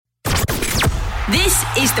This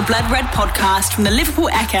is the Blood Red podcast from the Liverpool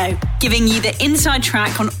Echo, giving you the inside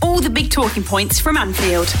track on all the big talking points from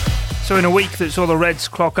Anfield. So in a week that saw the Reds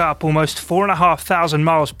clock up almost 4,500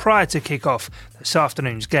 miles prior to kick-off, this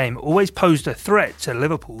afternoon's game always posed a threat to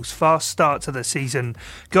Liverpool's fast start to the season.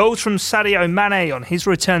 Goals from Sadio Mane on his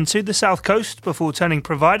return to the South Coast before turning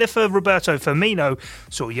provider for Roberto Firmino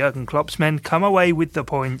saw Jurgen Klopp's men come away with the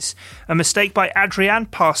points. A mistake by Adrian,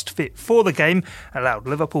 past fit for the game, allowed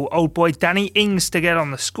Liverpool old boy Danny Ings to get on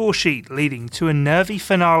the score sheet, leading to a nervy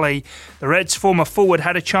finale. The Reds' former forward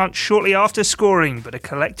had a chance shortly after scoring, but a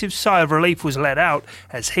collective sigh of relief was let out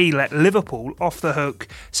as he let Liverpool off the hook.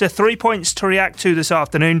 So 3 points to react to this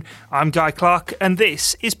afternoon. I'm Guy Clark and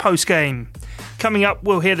this is Post Game. Coming up,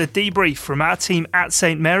 we'll hear the debrief from our team at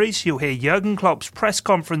St Mary's. You'll hear Jurgen Klopp's press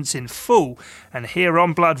conference in full. And here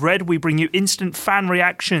on Blood Red, we bring you instant fan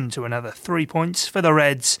reaction to another 3 points for the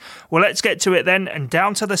Reds. Well, let's get to it then, and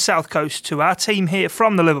down to the South Coast to our team here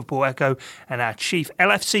from the Liverpool Echo. And our chief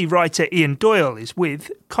LFC writer Ian Doyle is with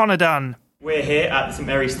Connor Dunn. We're here at the St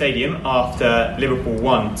Mary's Stadium after Liverpool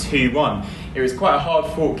won 2-1. It was quite a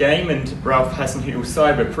hard-fought game, and Ralph Hasenhüttl's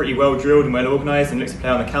side were pretty well drilled and well organised and looked to play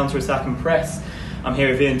on the counter-attack and press. I'm here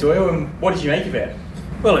with Ian Doyle, and what did you make of it?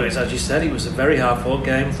 Well, it was, as you said, it was a very hard-fought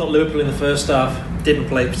game. I thought Liverpool in the first half didn't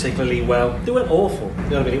play particularly well. They weren't awful. You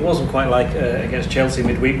know what I mean? It wasn't quite like against Chelsea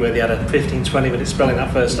midweek where they had a 15-20 minute spell in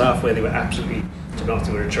that first half where they were absolutely, to be honest,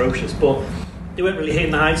 they were atrocious. But they weren't really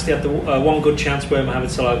hitting the heights. They had the one good chance where Mohamed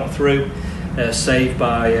Salah got through. Saved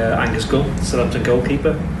by Angus Gunn, Southampton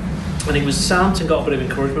goalkeeper, and it was Southampton got a bit of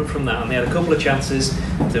encouragement from that, and they had a couple of chances.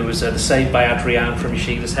 There was the save by Adrian from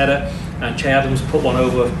Yoshida's header, and Che Adams put one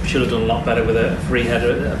over. Should have done a lot better with a free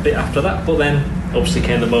header a bit after that, but then obviously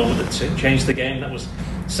came the moment that changed the game. That was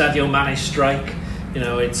Sadio Mane's strike. You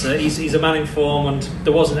know, he's a man in form, and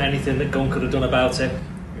there wasn't anything that Gunn could have done about it.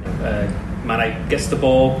 Mane gets the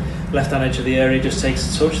ball, left-hand edge of the area, just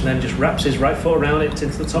takes a touch and then just wraps his right foot around it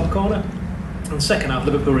into the top corner. In the second half,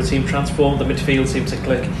 Liverpool were a team transformed. The midfield seemed to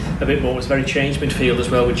click a bit more. It was a very changed midfield as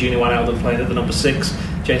well, with Junior Wijnaldum playing at the number 6.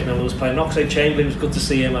 James Milner was playing. Oxlade-Chamberlain, it was good to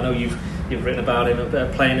see him. I know you've written about him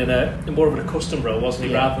playing in more of an accustomed role, wasn't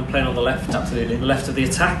he? Yeah. Rather than playing on the left, absolutely, the left of the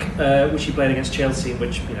attack, which he played against Chelsea,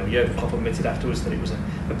 which Jurgen Klopp admitted afterwards that it was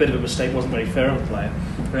a bit of a mistake. Wasn't very fair on the player.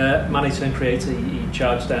 Mane turned creator. He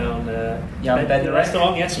charged down. The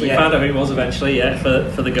restaurant. Yes, we found out who it was eventually. Yeah,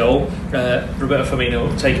 for the goal. Roberto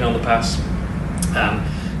Firmino taking on the pass.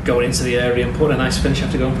 Going into the area and putting a nice finish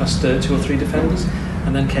after going past 2 or 3 defenders,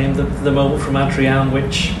 and then came the moment from Adrian,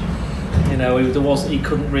 which he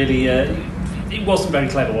couldn't really. It wasn't very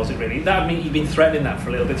clever, was it? Really? That, I mean, he'd been threatening that for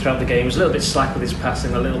a little bit throughout the game. He was a little bit slack with his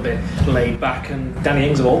passing, a little bit laid back, and Danny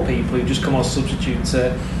Ings of all people, who just come on substitute,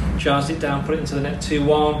 charged it down, put it into the net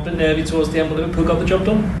 2-1, but nervy towards the end, but Liverpool got the job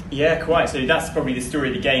done. Yeah, quite. So that's probably the story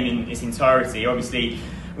of the game in its entirety. Obviously,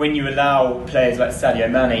 when you allow players like Sadio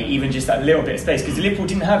Mane even just that little bit of space, because Liverpool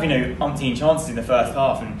didn't have umpteen chances in the first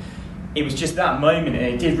half, and it was just that moment, and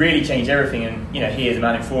it did really change everything. And he is a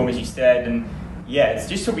man in form, as you said, and it's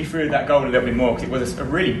just took me through that goal a little bit more, because it was a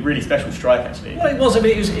really, really special strike actually. Well, it was. I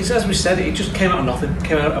mean, it's as we said, it just came out of nothing.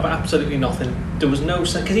 Came out of absolutely nothing. There was no,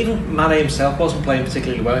 because even Mane himself wasn't playing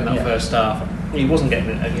particularly well in that first half. He wasn't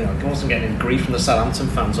getting, any grief from the Southampton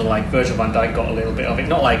fans, unlike Virgil van Dijk got a little bit of it.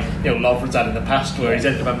 Not like Lovren's had in the past, where he's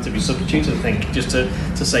ended up having to be substituted, I think, just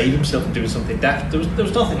to save himself and doing something daft. There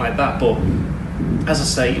was nothing like that. But as I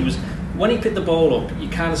say, it was when he picked the ball up, you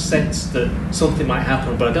kind of sensed that something might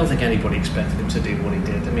happen. But I don't think anybody expected him to do what he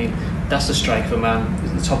did. I mean, that's the strike of a man.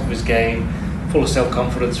 He's at the top of his game, full of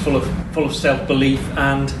self-confidence, full of self-belief,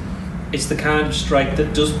 and it's the kind of strike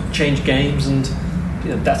that does change games, and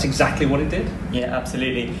that's exactly what it did. Yeah,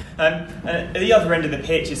 absolutely. At the other end of the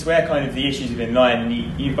pitch is where kind of the issues have been lying,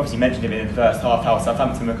 and you obviously mentioned it in the first half, how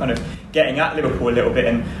Southampton were kind of getting at Liverpool a little bit,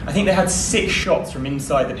 and I think they had 6 shots from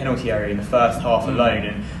inside the penalty area in the first half alone,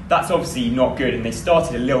 and that's obviously not good, and they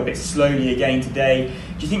started a little bit slowly again today.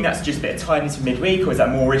 Do you think that's just a bit of tiredness from midweek, or is that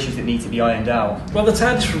more issues that need to be ironed out? Well, the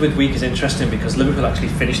tiredness from midweek is interesting because Liverpool actually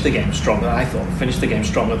finished the game stronger. I thought finished the game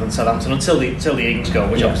stronger than Southampton until the Ings goal,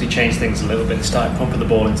 which obviously changed things a little bit. They started pumping the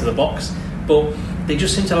ball into the box, but they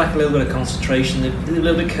just seem to lack a little bit of concentration. They're a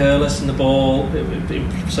little bit careless in the ball,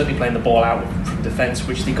 certainly playing the ball out from defence,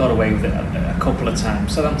 which they got away with it a couple of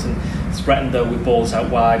times. Southampton threatened though with balls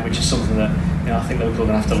out wide, which is something that I think Liverpool are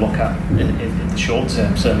going to have to look at in the short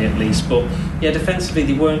term, certainly at least. But defensively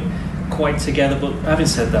they weren't quite together. But having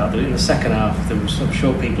said that, in the second half, I'm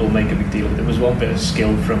sure people will make a big deal of it. There was one bit of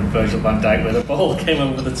skill from Virgil van Dijk where the ball came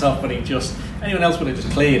over the top, and anyone else would have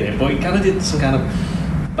just cleared it. But he kind of did some kind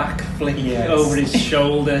of back flick over his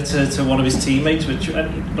shoulder to one of his teammates, which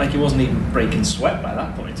like he wasn't even breaking sweat by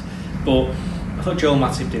that point. But I thought Joel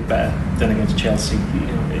Matip did better than against Chelsea.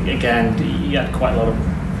 Again, he had quite a lot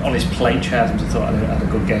of on his plate. Chadams, I thought, had a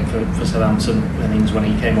good game for Southampton. And Ings, when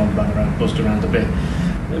he came on, ran around, buzzed around a bit.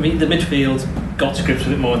 I mean, the midfield got to grips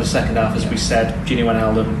with it more in the second half, as we said. Gini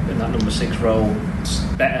Wijnaldum in that number 6 role,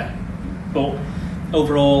 better. But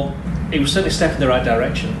overall, it was certainly a step in the right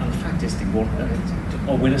direction. And the fact is, they won.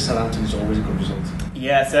 A win at Southampton is always a good result.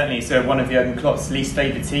 Yeah, certainly. So one of Jurgen Klopp's least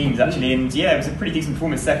favoured teams, actually. And yeah, it was a pretty decent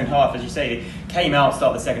performance second half, as you say. They came out,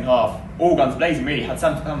 start the second half, all guns blazing, really. Had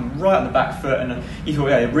Southampton right on the back foot, and you thought,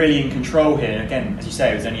 they're really in control here. And again, as you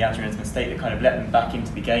say, it was only Adrian's mistake that kind of let them back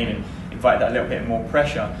into the game and invited that little bit more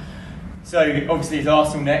pressure. So obviously it's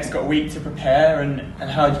Arsenal next, got a week to prepare, and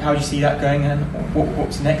how do you see that going, and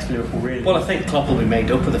what's next for Liverpool really? Well, I think Klopp will be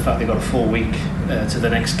made up with the fact they've got a full week to the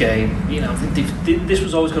next game. You know, this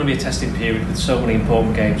was always going to be a testing period with so many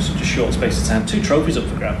important games, such a short space of time. 2 trophies up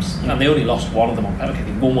for grabs, and they only lost one of them on penalties.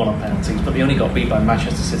 They won one on penalties, but they only got beat by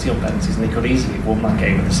Manchester City on penalties, and they could easily have won that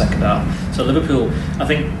game in the second half. So Liverpool, I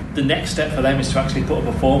think the next step for them is to actually put a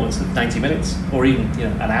performance at 90 minutes, or even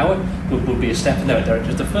an hour would be a step in their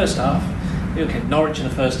direction. The first half. Okay, Norwich in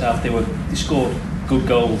the first half, they scored good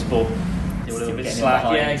goals, but they were a little bit slack.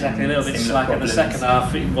 Yeah, exactly, a little bit slack. In the second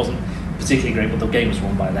half, it wasn't particularly great, but the game was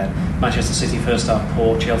won by them. Manchester City first half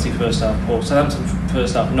poor, Chelsea first half poor, Southampton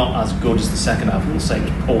first half not as good as the second half. I wouldn't say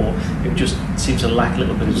poor. It just seems to lack a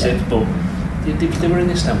little bit of zip. But they were in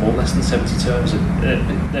Istanbul less than 72 hours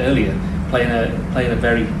earlier, playing a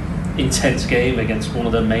very intense game against one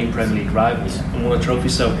of their main Premier League rivals and won a trophy.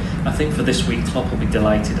 So I think for this week, Klopp will be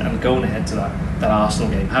delighted, and going ahead to that Arsenal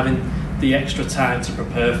game, having the extra time to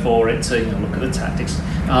prepare for it, to look at the tactics.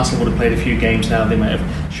 Arsenal would have played a few games now. They might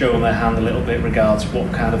have shown their hand a little bit regards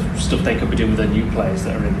what kind of stuff they could be doing with their new players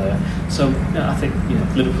that are in there. So I think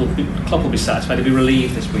Liverpool, Klopp will be satisfied. He'll be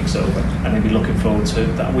relieved this week's over, and he'll be looking forward to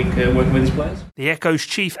that week working with his players. The Echo's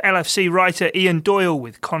chief LFC writer Ian Doyle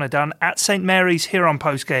with Connor Dunn at St Mary's here on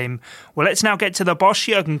Post Game. Well, let's now get to the boss,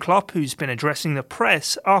 Jurgen Klopp, who's been addressing the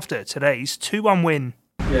press after today's 2-1 win.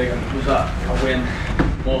 Yeah, was that a win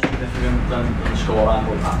more significant than the scoreline,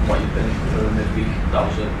 but what you've been through in midweek? That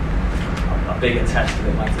was a bigger test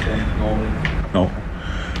than it might have been normally. No.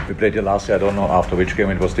 We played here last year, I don't know after which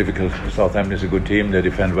game it was difficult. Southampton is a good team, they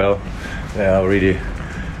defend well. They are really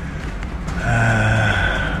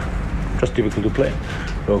just difficult to play.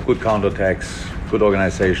 So good counter-attacks, good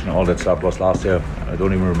organisation, all that stuff was last year. I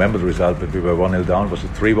don't even remember the result, but we were 1-0 down. Was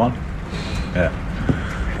it 3-1? Yeah.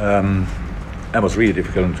 That was really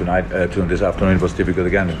difficult tonight. This afternoon it was difficult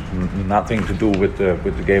again. Nothing to do with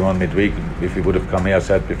the game on midweek. If we would have come here, I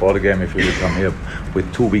said before the game, if we would come here with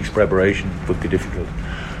 2 weeks preparation, it would be difficult.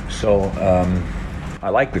 So I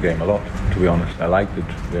liked the game a lot, to be honest. I liked it.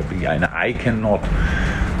 And I cannot.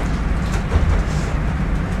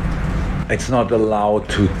 It's not allowed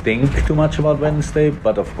to think too much about Wednesday,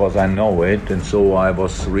 but of course I know it, and so I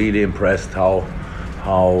was really impressed how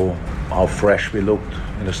fresh we looked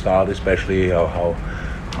in the start, especially how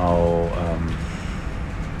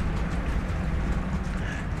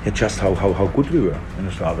good we were in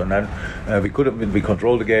the start, and then we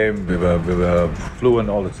controlled the game. We were fluent,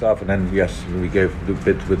 all that stuff, and then yes, we gave a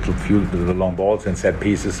bit with the long balls and set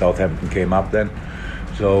pieces. Southampton came up then,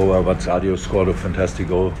 so but Sadio scored a fantastic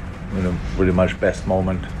goal. Pretty much best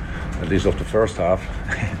moment, at least of the first half,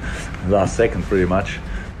 last second pretty much.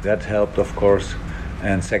 That helped, of course.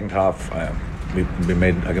 And second half, we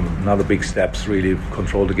made another big steps. Really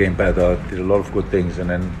controlled the game better. Did a lot of good things. And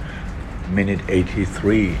then minute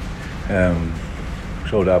 83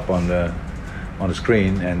 showed up on the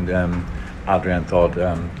screen, and Adrian thought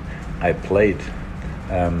I played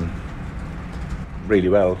really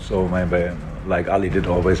well. So maybe, like Ali did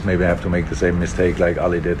always, maybe I have to make the same mistake like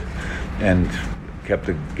Ali did, and kept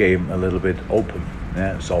the game a little bit open.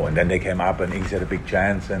 Yeah. So, and then they came up, and Ings had a big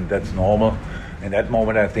chance, and that's normal. In that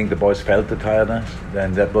moment, I think the boys felt the tiredness,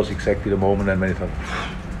 and that was exactly the moment. And when they thought,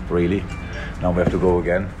 really, now we have to go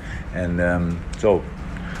again. And so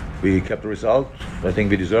we kept the result. I think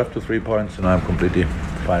we deserved the 3 points, and I'm completely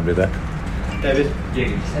fine with that. David,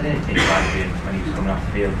 you said anything to Adrian when he was coming off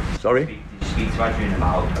the field? Sorry? Did you speak to Adrian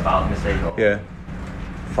about the mistake? Yeah,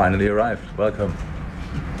 finally arrived. Welcome.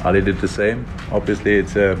 Ali did the same. Obviously,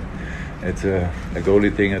 it's a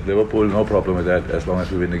goalie thing at Liverpool. No problem with that, as long as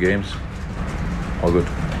we win the games. All good.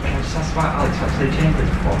 That's why Alex actually changed his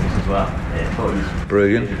performance as well. I thought it was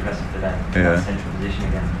brilliant. Really impressive for them. Yeah. Central position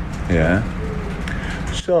again.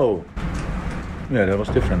 Yeah. So Yeah, that was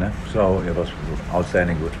different. So it was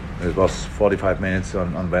outstanding good. It was 45 minutes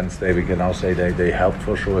on Wednesday. We can now say they helped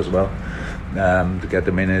for sure as well, to get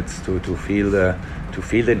the minutes to feel the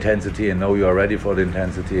intensity and know you are ready for the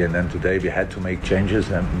intensity. And then today we had to make changes,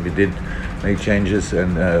 and we did make changes.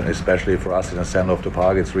 And especially for us in the center of the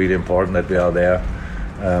park, it's really important that we are there,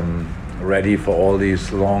 ready for all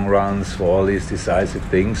these long runs, for all these decisive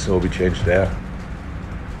things. So we changed there.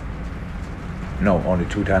 No, only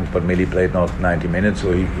 2 times, but Millie played not 90 minutes,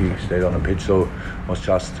 so he stayed on the pitch. So it was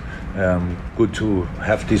just good to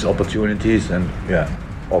have these opportunities. And yeah,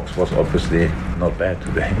 Ox was obviously not bad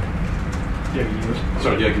today.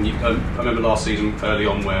 Jürgen, I remember last season early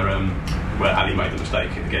on where Ali made the mistake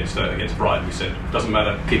against Brighton. We said, doesn't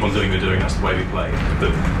matter, keep on doing what we're doing, that's the way we play.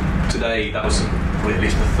 But today, that was probably at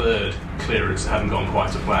least the third clearance that hadn't gone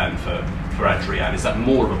quite to plan for Adrian. Is that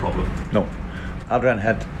more of a problem? No, Adrian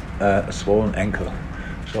had a swollen ankle,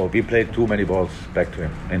 so we played too many balls back to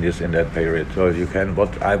him in that period. So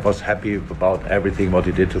what I was happy about everything what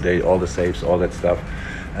he did today, all the saves, all that stuff.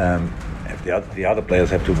 The other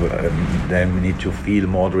players have to they need to feel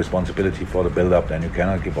more the responsibility for the build-up. Then you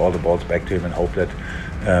cannot give all the balls back to him and hope that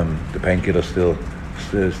the painkillers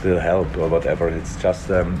still help or whatever. It's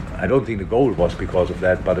just I don't think the goal was because of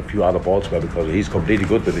that, but a few other balls were because he's completely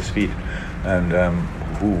good with his feet. And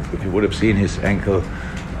if you would have seen his ankle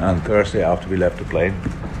on Thursday after we left the plane,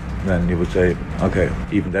 then you would say, okay,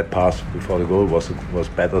 even that pass before the goal was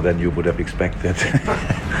better than you would have expected.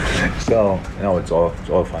 So no, it's all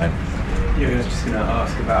fine. Yeah, I was just going to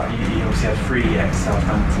ask about, you obviously have 3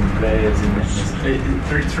 ex-Southampton players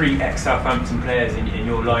in three ex-Southampton players in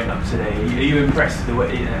your lineup today. Are you impressed with the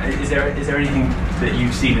way? Is there anything that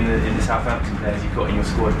you've seen in the Southampton players you've got in your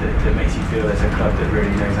squad that makes you feel there's a club that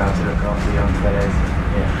really knows how to look after young players?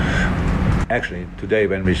 Yeah. Actually, today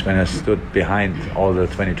when I stood behind all the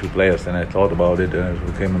 22 players, then I thought about it, and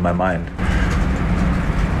it came in my mind.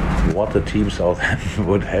 What a team Southampton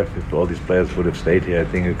would have if all these players would have stayed here. I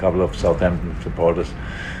think a couple of Southampton supporters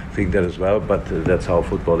think that as well, but that's how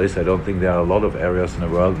football is. I don't think there are a lot of areas in the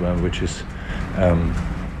world which is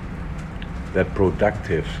that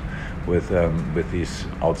productive with these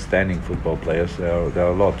outstanding football players. There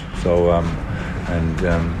are a lot. So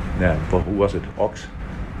who was it? Ox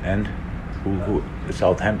and who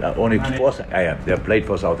Southampton only they played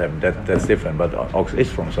for Southampton. That's different. But Ox is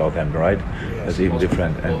from Southampton, right? Yeah, that's even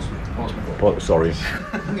different. Sorry,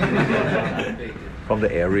 from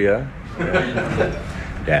the area.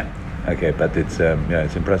 Yeah. Okay, but it's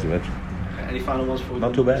it's impressive. Any final ones for?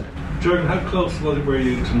 Not too bad. Jürgen, how close were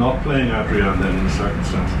you to not playing Adrian then in the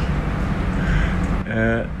circumstances?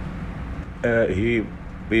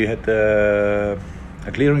 We had a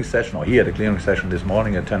clearing session, or he had a clearing session this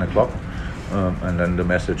morning at 10 o'clock. And then the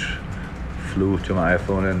message flew to my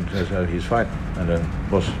iPhone and said he's fine. And then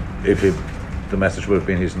if the message would have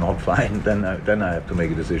been he's not fine, then I have to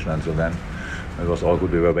make a decision. Until then, it was all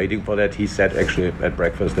good. We were waiting for that. He said actually at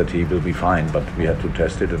breakfast that he will be fine, but we had to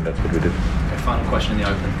test it, and that's what we did. Okay, final question in the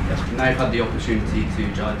open. Yes. Now you've had the opportunity to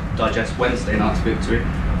digest Wednesday night's victory.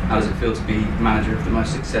 How does it feel to be manager of the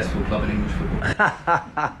most successful club in English football?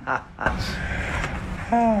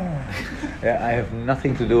 Yeah, I have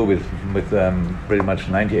nothing to do with pretty much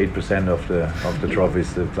 98% of the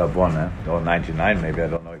trophies the club won, or 99 maybe. I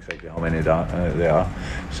don't know exactly how many there are.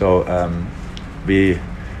 So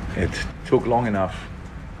it took long enough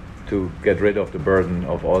to get rid of the burden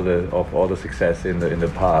of all the success in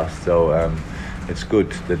the past. So it's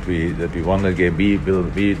good that we won the game. We will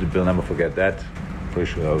never forget that.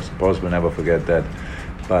 Pretty sure, I suppose we'll never forget that.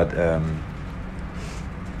 But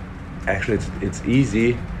actually, it's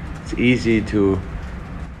easy to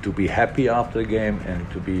be happy after the game and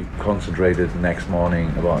to be concentrated the next morning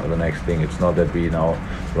about the next thing. It's not that we now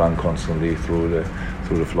run constantly through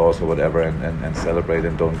the floors or whatever and celebrate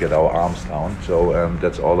and don't get our arms down. So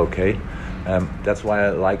that's all okay. That's why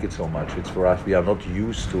I like it so much. It's for us. We are not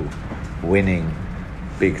used to winning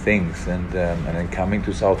big things, and then coming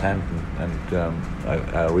to Southampton, and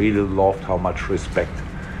I really loved how much respect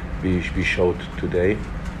we showed today.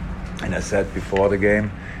 And I said before the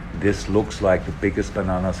game, this looks like the biggest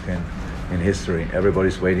banana skin in history.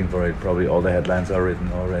 Everybody's waiting for it. Probably all the headlines are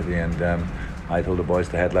written already. And I told the boys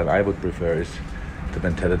the headline I would prefer is the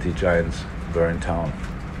mentality giants were in town.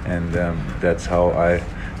 And that's how I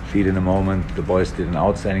feel in the moment. The boys did an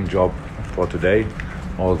outstanding job for today.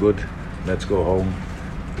 All good. Let's go home,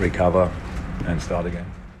 recover, and start again.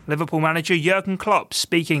 Liverpool manager Jürgen Klopp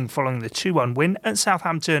speaking following the 2-1 win at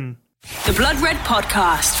Southampton. The Blood Red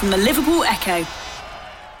Podcast from the Liverpool Echo.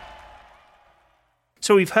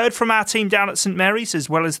 So we've heard from our team down at St Mary's as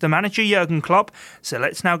well as the manager Jurgen Klopp. So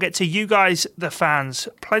let's now get to you guys, the fans.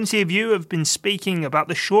 Plenty of you have been speaking about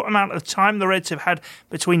the short amount of time the Reds have had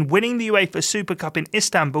between winning the UEFA Super Cup in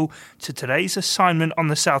Istanbul to today's assignment on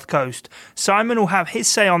the South Coast. Simon will have his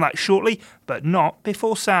say on that shortly, but not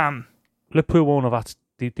before Sam. Liverpool won't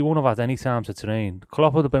have had any time to train.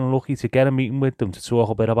 Klopp would have been lucky to get a meeting with them to talk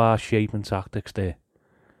a bit about shape and tactics there.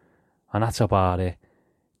 And that's about it.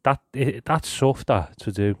 That's tough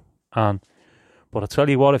to do. But I tell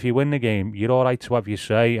you what, if you win the game, you're all right to have your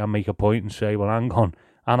say and make a point and say, well, hang on,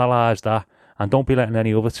 analyse that, and don't be letting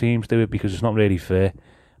any other teams do it because it's not really fair.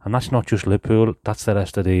 And that's not just Liverpool; that's the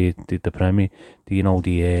rest of the Premier,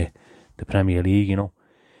 the Premier League. You know.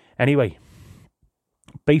 Anyway,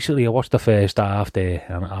 basically, I watched the first half there,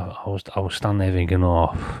 and I was standing there thinking,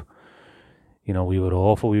 we were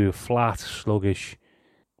awful, we were flat, sluggish.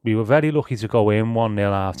 We were very lucky to go in 1-0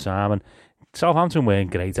 half time, and Southampton weren't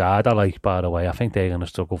great either, by the way. I think they're going to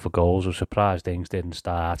struggle for goals. I was surprised things didn't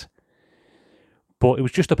start. But it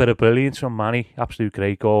was just a bit of brilliance from Manny. Absolute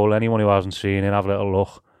great goal. Anyone who hasn't seen it, have a little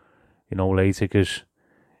look, later, because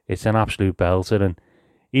it's an absolute belter. And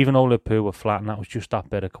even though Liverpool were flat, and that was just that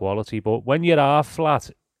bit of quality. But when you are flat,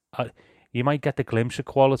 you might get the glimpse of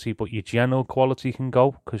quality, but your general quality can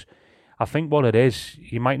go, because I think what it is,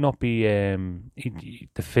 you might not be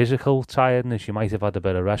the physical tiredness. You might have had a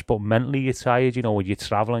bit of rest, but mentally you're tired. When you're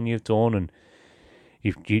travelling, you've done, and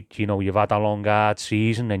you've had a long hard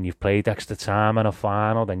season, then you've played extra time in a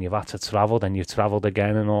final, then you've had to travel, then you've travelled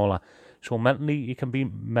again, and all that. So mentally, you can be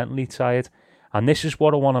mentally tired, and this is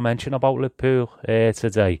what I want to mention about Liverpool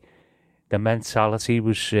today. The mentality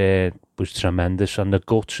was tremendous, and the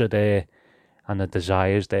guts are there, and the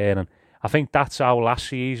desires there, and I think that's how last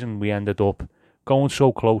season we ended up going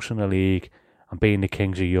so close in the league and being the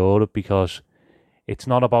kings of Europe, because it's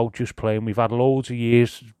not about just playing. We've had loads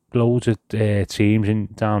of teams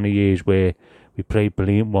down the years where we played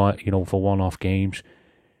brilliant, for one-off games.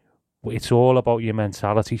 But it's all about your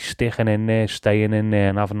mentality, sticking in there, staying in there,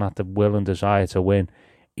 and having that the will and desire to win,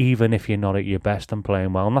 even if you're not at your best and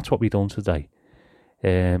playing well. And that's what we've done today.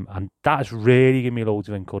 And that has really given me loads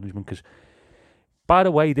of encouragement, because, by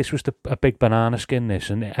the way, this was a big banana skin, this,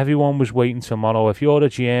 and everyone was waiting tomorrow. If you're a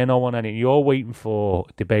GNO and you're waiting for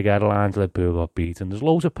the big headlines, Liverpool got beaten. There's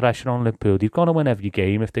loads of pressure on Liverpool. They've got to win every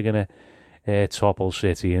game if they're going to topple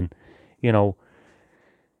City. And,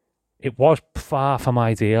 it was far from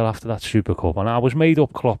ideal after that Super Cup. And I was made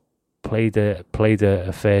up Klopp played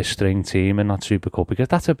a first string team in that Super Cup, because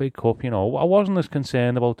that's a big cup. I wasn't as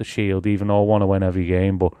concerned about the Shield, even though I want to win every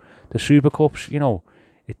game. But the Super Cups,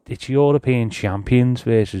 it's European champions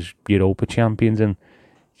versus Europa champions, and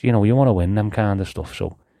you want to win them kind of stuff.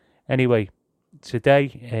 So anyway,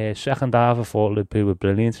 today, second half, I thought Liverpool were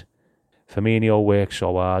brilliant. Firmino worked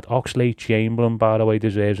so hard. Oxlade-Chamberlain, by the way,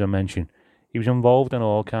 deserves a mention. He was involved in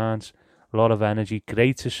all kinds, a lot of energy.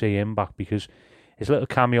 Great to see him back, because his little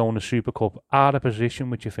cameo in the Super Cup, out of position,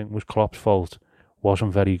 which you think was Klopp's fault,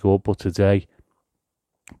 wasn't very good. But today,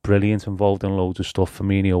 brilliant, involved in loads of stuff.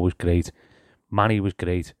 Firmino was great. Manny was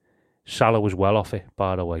great. Salah was well off it,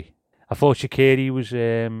 by the way. I thought Shaqiri was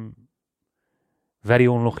very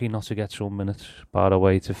unlucky not to get some minutes, by the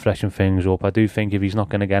way, to freshen things up. I do think if he's not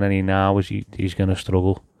going to get any now, he's going to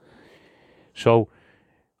struggle. So,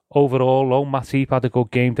 overall, though, Matip had a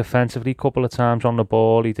good game defensively, a couple of times on the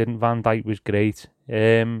ball. He didn't. Van Dijk was great.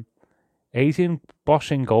 Adrian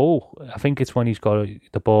bossing goal. I think it's when he's got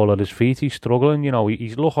the ball at his feet, he's struggling.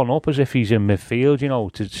 He's looking up as if he's in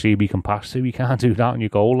midfield, to see if he can pass to. You can't do that on your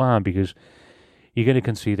goal line, because you're going to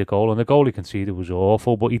concede a goal. And the goal he conceded was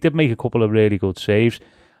awful, but he did make a couple of really good saves.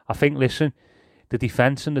 I think, listen, the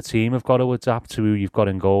defence and the team have got to adapt to who you've got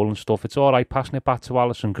in goal and stuff. It's all right passing it back to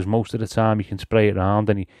Alisson, because most of the time he can spray it around,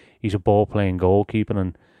 and he's a ball-playing goalkeeper,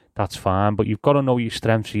 and that's fine. But you've got to know your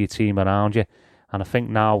strengths of your team around you. And I think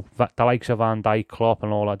now, the likes of Van Dijk, Klopp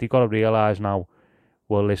and all that, they've got to realise now,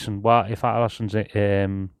 well, listen, if Alisson's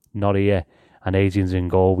not here and Adrian's in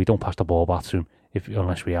goal, we don't pass the ball back to him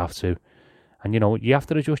unless we have to. And, you have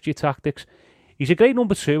to adjust your tactics. He's a great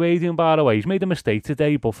number 2, Adrian, by the way. He's made a mistake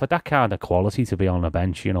today, but for that kind of quality to be on the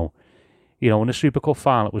bench, in the Super Cup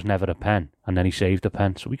final, it was never a pen, and then he saved a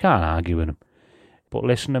pen, so we can't argue with him. But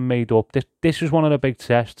listen, and made up. This is one of the big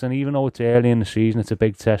tests, and even though it's early in the season, it's a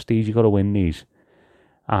big test. You've got to win these.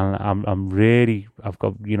 And I'm really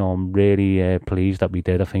pleased that we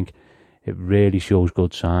did. I think it really shows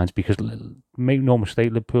good signs, because make no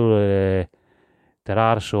mistake, Liverpool, they're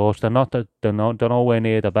out of sorts. They're nowhere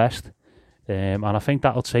near the best, and I think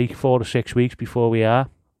that'll take 4 to 6 weeks before we are.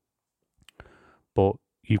 But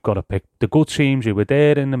you've got to pick the good teams who were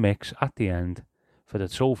there in the mix at the end for the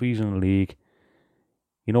trophies in the league,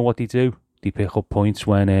 you know what they do? They pick up points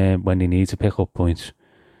when they need to pick up points.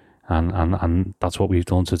 And that's what we've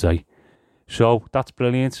done today. So that's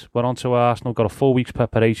brilliant. We're on to Arsenal. Got a 4 weeks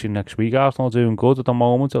preparation next week. Arsenal are doing good at the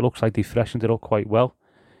moment. It looks like they freshened it up quite well.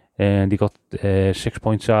 And they got 6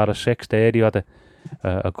 points out of 6 there. They had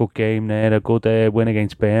a good game there, a good win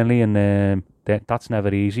against Burnley, and that's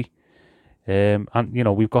never easy. And you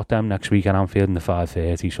know, we've got them next week at Anfield in the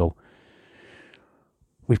 5:30. So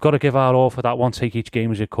we've got to give our all for that one. Take each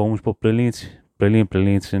game as it comes. But brilliant,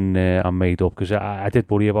 and I'm made up because I did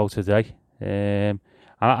worry about today.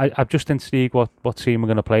 I'm just intrigued what team we're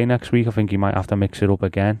going to play next week. I think he might have to mix it up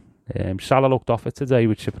again. Salah looked off it today,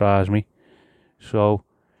 which surprised me. So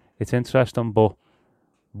it's interesting, but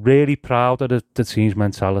really proud of the team's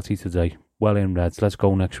mentality today. Well in, Reds. Let's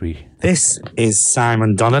go next week. This is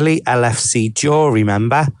Simon Donnelly, LFC jury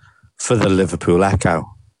member for the Liverpool Echo.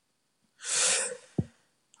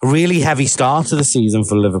 A really heavy start to the season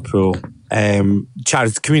for Liverpool.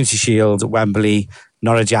 Charity Community Shield at Wembley,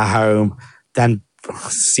 Norwich at home, then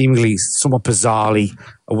seemingly somewhat bizarrely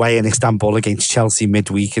away in Istanbul against Chelsea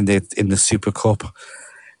midweek in the Super Cup.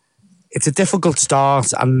 It's a difficult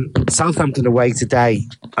start, and Southampton away today,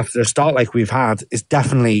 after a start like we've had, was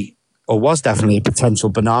definitely a potential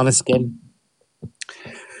banana skin.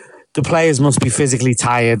 The players must be physically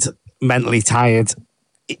tired, mentally tired,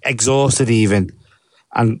 exhausted even.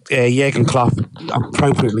 And Jurgen Klopp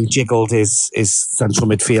appropriately jiggled his central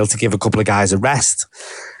midfield to give a couple of guys a rest.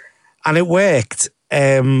 And it worked.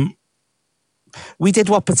 We did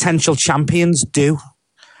what potential champions do.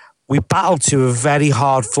 We battled to a very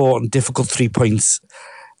hard-fought and difficult 3 points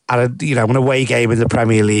at an away game in the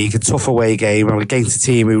Premier League, a tough away game, and against a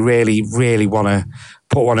team who really, really want to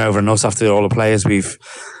put one over on us after all the players we've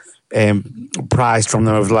prized from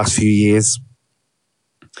them over the last few years.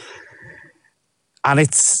 And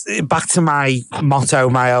it's back to my motto,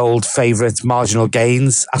 my old favourite, marginal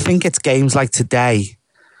gains. I think it's games like today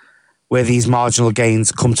where these marginal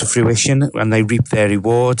gains come to fruition and they reap their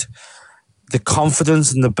reward. The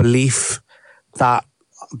confidence and the belief that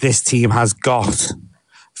this team has got,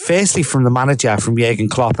 firstly from the manager, from Jurgen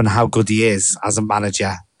Klopp, and how good he is as a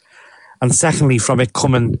manager. And secondly, from it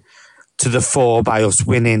coming to the fore by us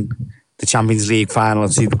winning the Champions League final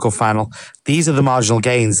and Super Cup final. These are the marginal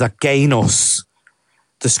gains that gain us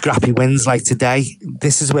the scrappy wins like today.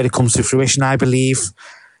 This is where it comes to fruition, I believe.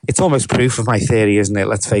 It's almost proof of my theory, isn't it?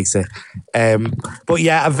 Let's face it. But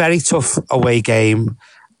yeah, a very tough away game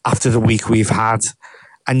after the week we've had.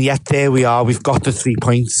 And yet there we are. We've got the 3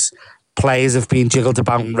 points. Players have been jiggled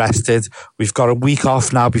about and rested. We've got a week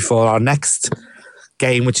off now before our next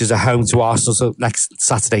game, which is a home to Arsenal, so next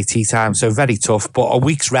Saturday tea time. So very tough. But a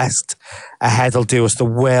week's rest ahead will do us the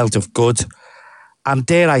world of good. And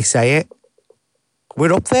dare I say it,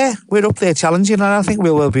 we're up there. We're up there challenging, and I think we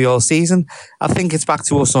will be all season. I think it's back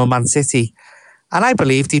to us on Man City. And I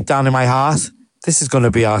believe deep down in my heart, this is going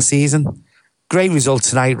to be our season. Great result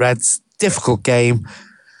tonight, Reds. Difficult game.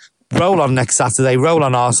 Roll on next Saturday. Roll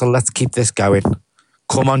on Arsenal. Let's keep this going.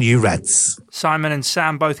 Come on, you Reds. Simon and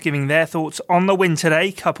Sam both giving their thoughts on the win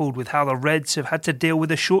today, coupled with how the Reds have had to deal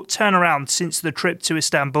with a short turnaround since the trip to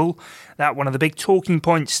Istanbul. That one of the big talking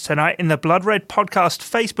points tonight in the Blood Red podcast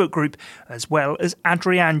Facebook group, as well as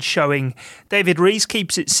Adrian showing. David Rees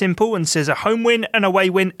keeps it simple and says a home win, an away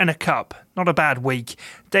win and a cup. Not a bad week.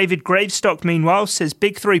 David Gravestock, meanwhile, says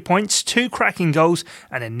big 3 points, 2 cracking goals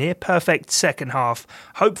and a near-perfect second half.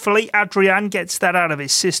 Hopefully, Adrian gets that out of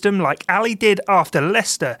his system like Ali did after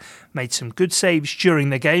Leicester. Made some good saves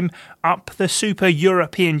during the game. Up the Super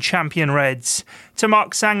European champion Reds. To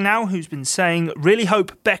Mark Sang now, who's been saying, really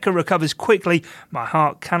hope Becker recovers quickly. My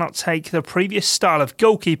heart cannot take the previous style of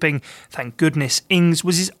goalkeeping. Thank goodness Ings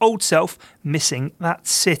was his old self, missing that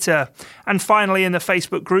sitter. And finally in the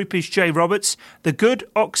Facebook group is Jay Roberts. The good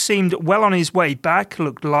Ox seemed well on his way back,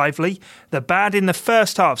 looked lively. The bad in the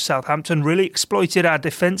first half, Southampton really exploited our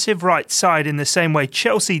defensive right side in the same way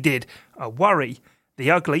Chelsea did. A worry. The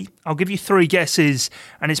ugly, I'll give you 3 guesses,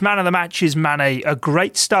 and his man of the match is Mane. A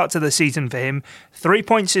great start to the season for him. 3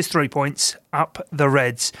 points is 3 points. Up the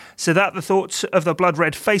Reds. So that the thoughts of the Blood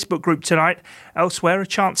Red Facebook group tonight. Elsewhere, a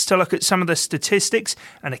chance to look at some of the statistics,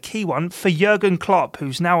 and a key one for Jurgen Klopp,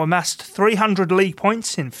 who's now amassed 300 league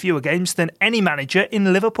points in fewer games than any manager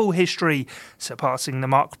in Liverpool history, surpassing the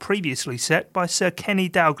mark previously set by Sir Kenny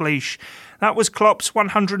Dalglish. That was Klopp's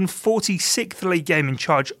 146th league game in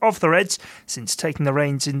charge of the Reds since taking the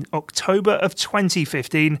reins in October of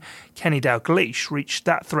 2015. Kenny Dalglish reached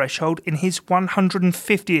that threshold in his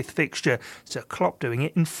 150th fixture so Klopp doing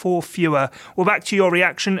it in 4 fewer. Well, back to your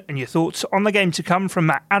reaction and your thoughts on the game to come from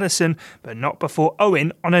Matt Addison, but not before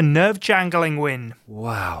Owen on a nerve-jangling win.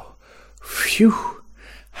 Wow. Phew.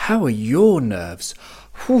 How are your nerves?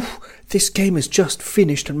 Whew. This game has just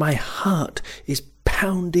finished and my heart is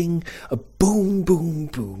pounding a boom, boom,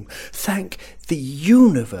 boom. Thank the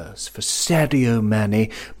universe for Sadio Mane,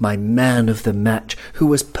 my man of the match, who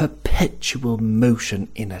was perpetual motion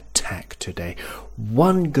in attack today.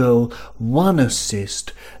 1 goal, 1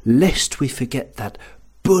 assist, lest we forget that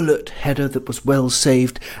bullet header that was well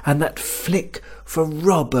saved and that flick for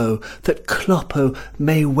Robbo that Kloppo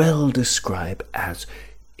may well describe as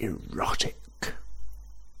erotic.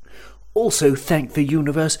 Also thank the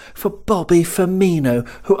universe for Bobby Firmino,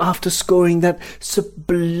 who after scoring that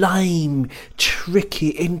sublime,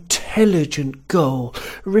 tricky, intelligent goal,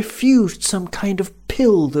 refused some kind of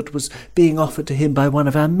pill that was being offered to him by one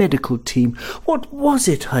of our medical team. What was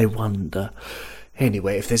it, I wonder?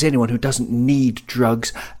 Anyway, if there's anyone who doesn't need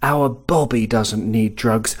drugs, our Bobby doesn't need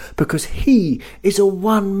drugs, because he is a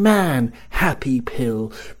one-man happy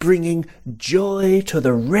pill, bringing joy to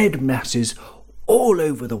the red masses all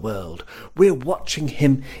over the world. We're watching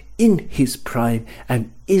him in his prime,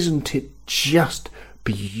 and isn't it just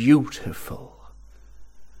beautiful?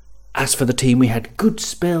 As for the team, we had good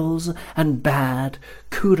spells and bad.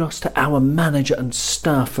 Kudos to our manager and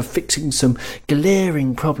staff for fixing some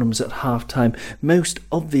glaring problems at half-time, most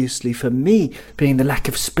obviously for me being the lack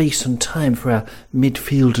of space and time for our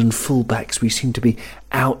midfield and fullbacks. We seem to be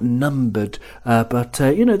outnumbered, but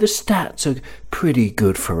the stats are pretty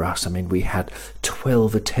good for us. I mean, we had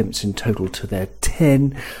 12 attempts in total to their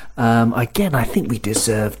 10. Again, I think we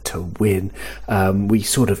deserved to win. We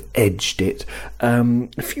sort of edged it.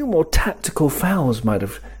 A few more tactical fouls might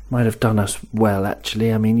have done us well,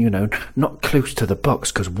 actually. I mean, not close to the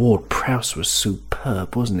box, because Ward-Prowse was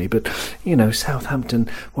superb, wasn't he? But, Southampton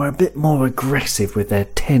were a bit more aggressive with their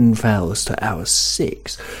 10 fouls to our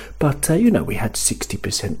 6. But, we had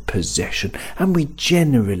 60% possession, and we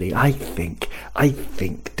generally, I think,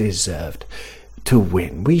 deserved to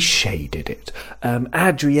win. We shaded it.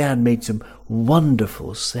 Adrian made some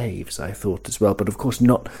wonderful saves, I thought, as well, but of course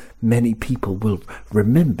not many people will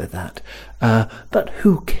remember that. But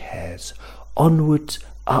who cares? Onwards,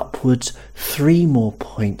 upwards, 3 more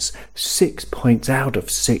points, 6 points out of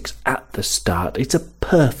 6 at the start. It's a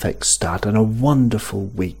perfect start and a wonderful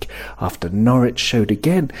week after Norwich showed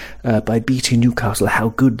again by beating Newcastle how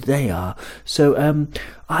good they are. So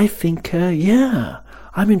I think,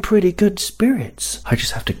 I'm in pretty good spirits. I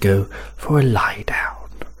just have to go for a lie down.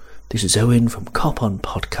 This is Owen from Cop On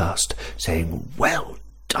Podcast saying, well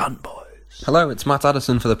done, boys. Hello, it's Matt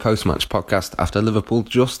Addison for the Post-Match Podcast after Liverpool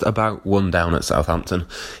just about won down at Southampton.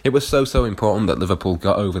 It was so important that Liverpool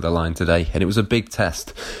got over the line today, and it was a big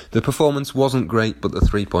test. The performance wasn't great, but the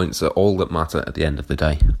 3 points are all that matter at the end of the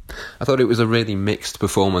day. I thought it was a really mixed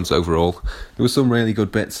performance overall. There were some really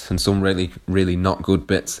good bits and some really, really not good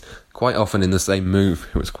bits. Quite often in the same move.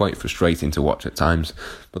 It was quite frustrating to watch at times.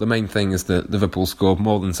 But the main thing is that Liverpool scored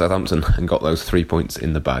more than Southampton and got those 3 points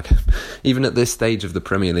in the bag. Even at this stage of the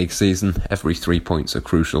Premier League season, every 3 points are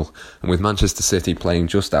crucial. And with Manchester City playing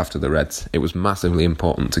just after the Reds, it was massively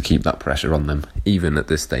important to keep that pressure on them, even at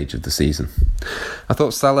this stage of the season. I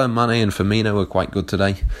thought Salah, Mane and Firmino were quite good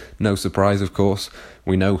today. No surprise, of course.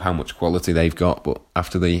 We know how much quality they've got, but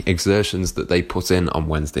after the exertions that they put in on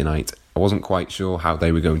Wednesday night, I wasn't quite sure how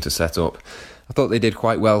they were going to set up. I thought they did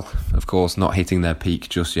quite well, of course, not hitting their peak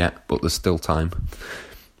just yet, but there's still time.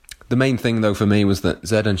 The main thing, though, for me was that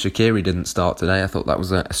Zed and Shaqiri didn't start today. I thought that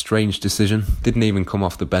was a strange decision. Didn't even come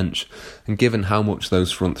off the bench. And given how much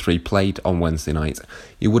those front three played on Wednesday night,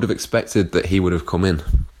 you would have expected that he would have come in.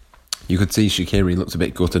 You could see Shaqiri looked a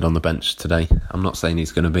bit gutted on the bench today. I'm not saying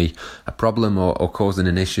he's going to be a problem or causing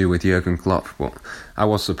an issue with Jurgen Klopp, but I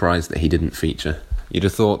was surprised that he didn't feature. You'd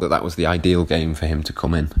have thought that was the ideal game for him to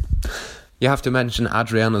come in. You have to mention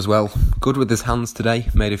Adrian as well. Good with his hands today,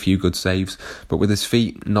 made a few good saves, but with his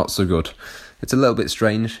feet, not so good. It's a little bit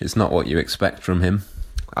strange, it's not what you expect from him.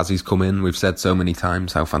 As he's come in, we've said so many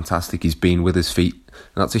times how fantastic he's been with his feet,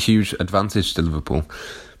 and that's a huge advantage to Liverpool.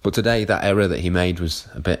 But today, that error that he made was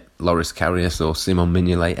a bit Loris Karius or Simon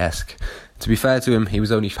Mignolet-esque. To be fair to him, he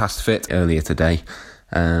was only fast fit earlier today,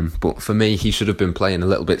 but for me, he should have been playing a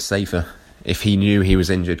little bit safer. If he knew he was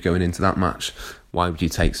injured going into that match, why would you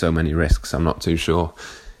take so many risks? I'm not too sure.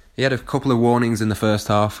 He had a couple of warnings in the first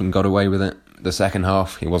half and got away with it. The second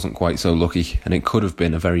half, he wasn't quite so lucky, and it could have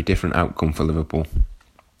been a very different outcome for Liverpool.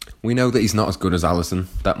 We know that he's not as good as Alisson,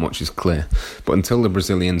 that much is clear, but until the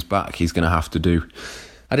Brazilian's back, he's going to have to do.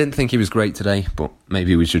 I didn't think he was great today, but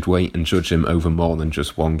maybe we should wait and judge him over more than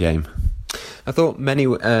just one game. I thought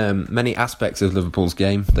many aspects of Liverpool's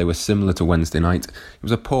game, they were similar to Wednesday night. It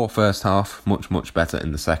was a poor first half, much better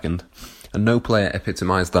in the second. And no player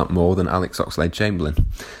epitomised that more than Alex Oxlade-Chamberlain.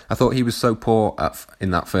 I thought he was so poor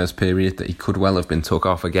in that first period that he could well have been took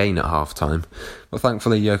off again at half-time. But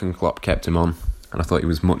thankfully Jurgen Klopp kept him on, and I thought he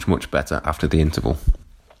was much better after the interval.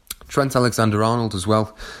 Trent Alexander-Arnold as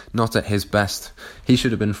well, not at his best. He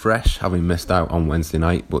should have been fresh, having missed out on Wednesday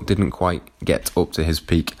night, but didn't quite get up to his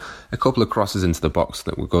peak. A couple of crosses into the box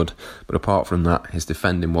that were good, but apart from that, his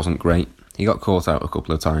defending wasn't great. He got caught out a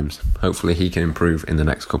couple of times. Hopefully he can improve in the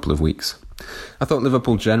next couple of weeks. I thought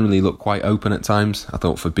Liverpool generally looked quite open at times. I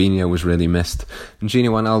thought Fabinho was really missed. And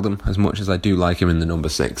Gino Wijnaldum, as much as I do like him in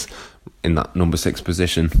that number 6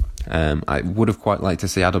 position, I would have quite liked to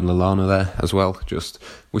see Adam Lallana there as well.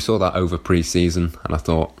 We saw that over pre-season, and I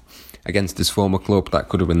thought against his former club that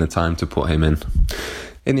could have been the time to put him in.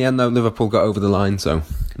 In the end though, Liverpool got over the line, so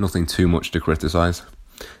nothing too much to criticise.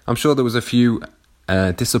 I'm sure there was a few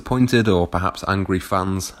disappointed or perhaps angry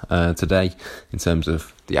fans today in terms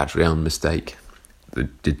of the Adrian mistake,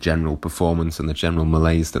 the general performance and the general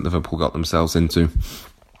malaise that Liverpool got themselves into.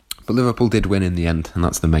 But Liverpool did win in the end, and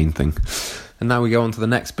that's the main thing. And now we go on to the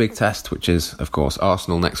next big test, which is, of course,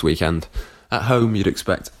 Arsenal next weekend. At home, you'd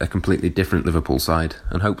expect a completely different Liverpool side,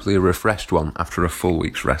 and hopefully a refreshed one after a full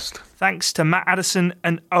week's rest. Thanks to Matt Addison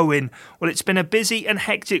and Owen. Well, it's been a busy and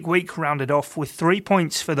hectic week, rounded off with 3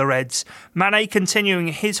 points for the Reds. Mane continuing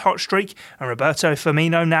his hot streak, and Roberto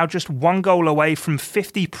Firmino now just 1 goal away from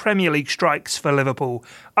 50 Premier League strikes for Liverpool.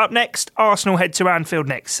 Up next, Arsenal head to Anfield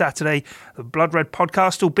next Saturday. The Blood Red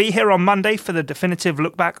podcast will be here on Monday for the definitive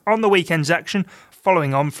look back on the weekend's action,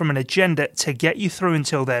 following on from an agenda to get you through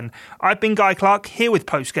until then. I've been Guy Clark, here with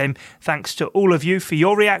Postgame. Thanks to all of you for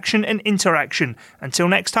your reaction and interaction. Until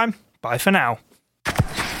next time, bye for now.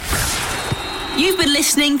 You've been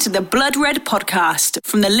listening to the Blood Red podcast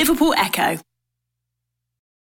from the Liverpool Echo.